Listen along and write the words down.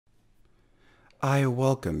I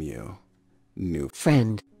welcome you, new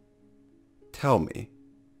Friend. Tell me,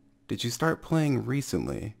 did you start playing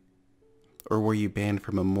recently? Or were you banned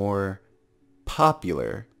from a more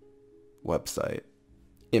popular website?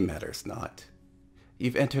 It matters not.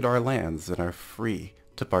 You've entered our lands and are free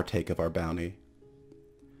to partake of our bounty.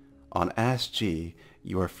 On ASSG,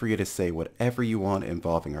 you are free to say whatever you want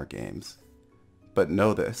involving our games. But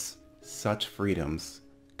know this, such freedoms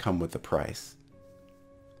come with a price.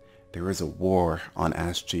 There is a war on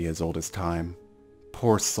ASSG as old as time.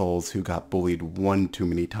 Poor souls who got bullied one too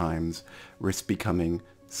many times risk becoming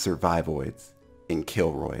survivoids and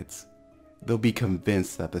killroids. They'll be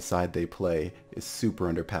convinced that the side they play is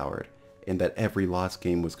super underpowered and that every lost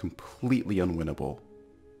game was completely unwinnable.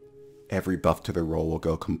 Every buff to their role will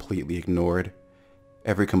go completely ignored.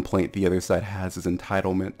 Every complaint the other side has is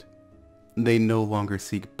entitlement. They no longer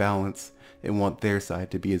seek balance and want their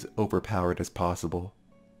side to be as overpowered as possible.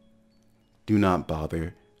 Do not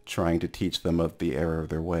bother trying to teach them of the error of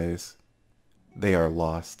their ways. They are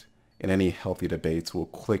lost, and any healthy debates will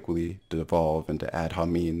quickly devolve into ad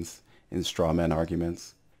hominems and straw man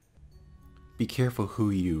arguments. Be careful who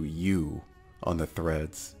you on the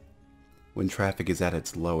threads. When traffic is at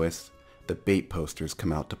its lowest, the bait posters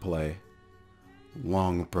come out to play.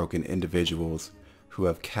 Long broken individuals who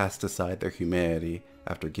have cast aside their humanity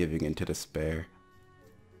after giving into despair.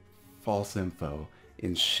 False info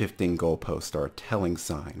and shifting goalposts are a telling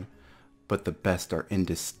sign, but the best are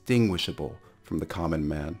indistinguishable from the common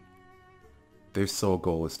man. Their sole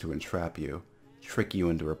goal is to entrap you, trick you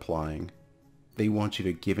into replying. They want you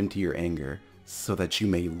to give into your anger so that you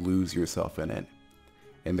may lose yourself in it,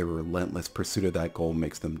 and their relentless pursuit of that goal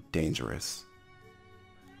makes them dangerous.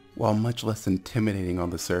 While much less intimidating on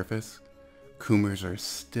the surface, Coomers are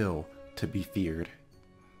still to be feared.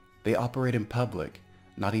 They operate in public,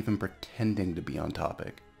 not even pretending to be on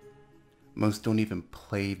topic. Most don't even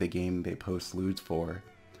play the game they post lewds for,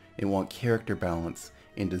 and want character balance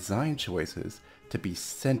and design choices to be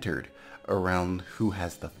centered around who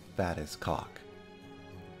has the fattest cock.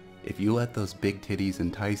 If you let those big titties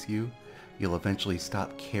entice you, you'll eventually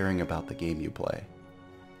stop caring about the game you play.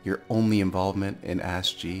 Your only involvement in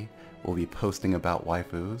ASSG will be posting about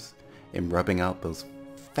waifus and rubbing out those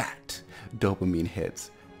fat dopamine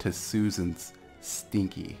hits to Susan's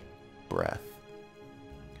stinky breath.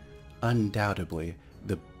 Undoubtedly,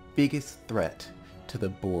 the biggest threat to the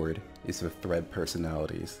board is the thread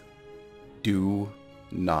personalities. Do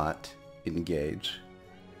not engage.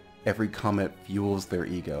 Every comment fuels their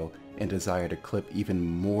ego and desire to clip even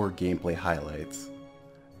more gameplay highlights.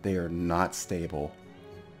 They are not stable.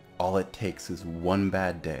 All it takes is one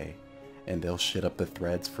bad day, and they'll shit up the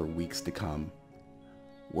threads for weeks to come.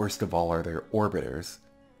 Worst of all are their orbiters.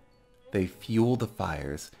 They fuel the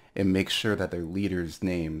fires and make sure that their leaders'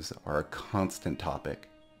 names are a constant topic.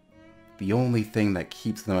 The only thing that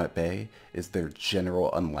keeps them at bay is their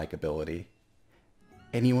general unlikability.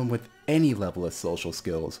 Anyone with any level of social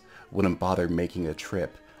skills wouldn't bother making a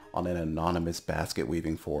trip on an anonymous basket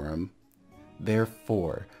weaving forum.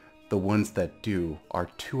 Therefore, the ones that do are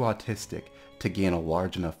too autistic to gain a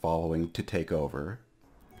large enough following to take over.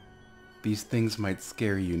 These things might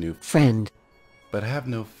scare you, new Friend. but have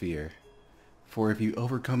no fear. For if you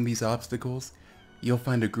overcome these obstacles, you'll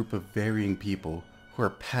find a group of varying people who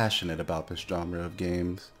are passionate about this genre of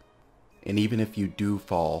games. And even if you do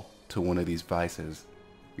fall to one of these vices,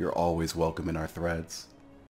 you're always welcome in our threads.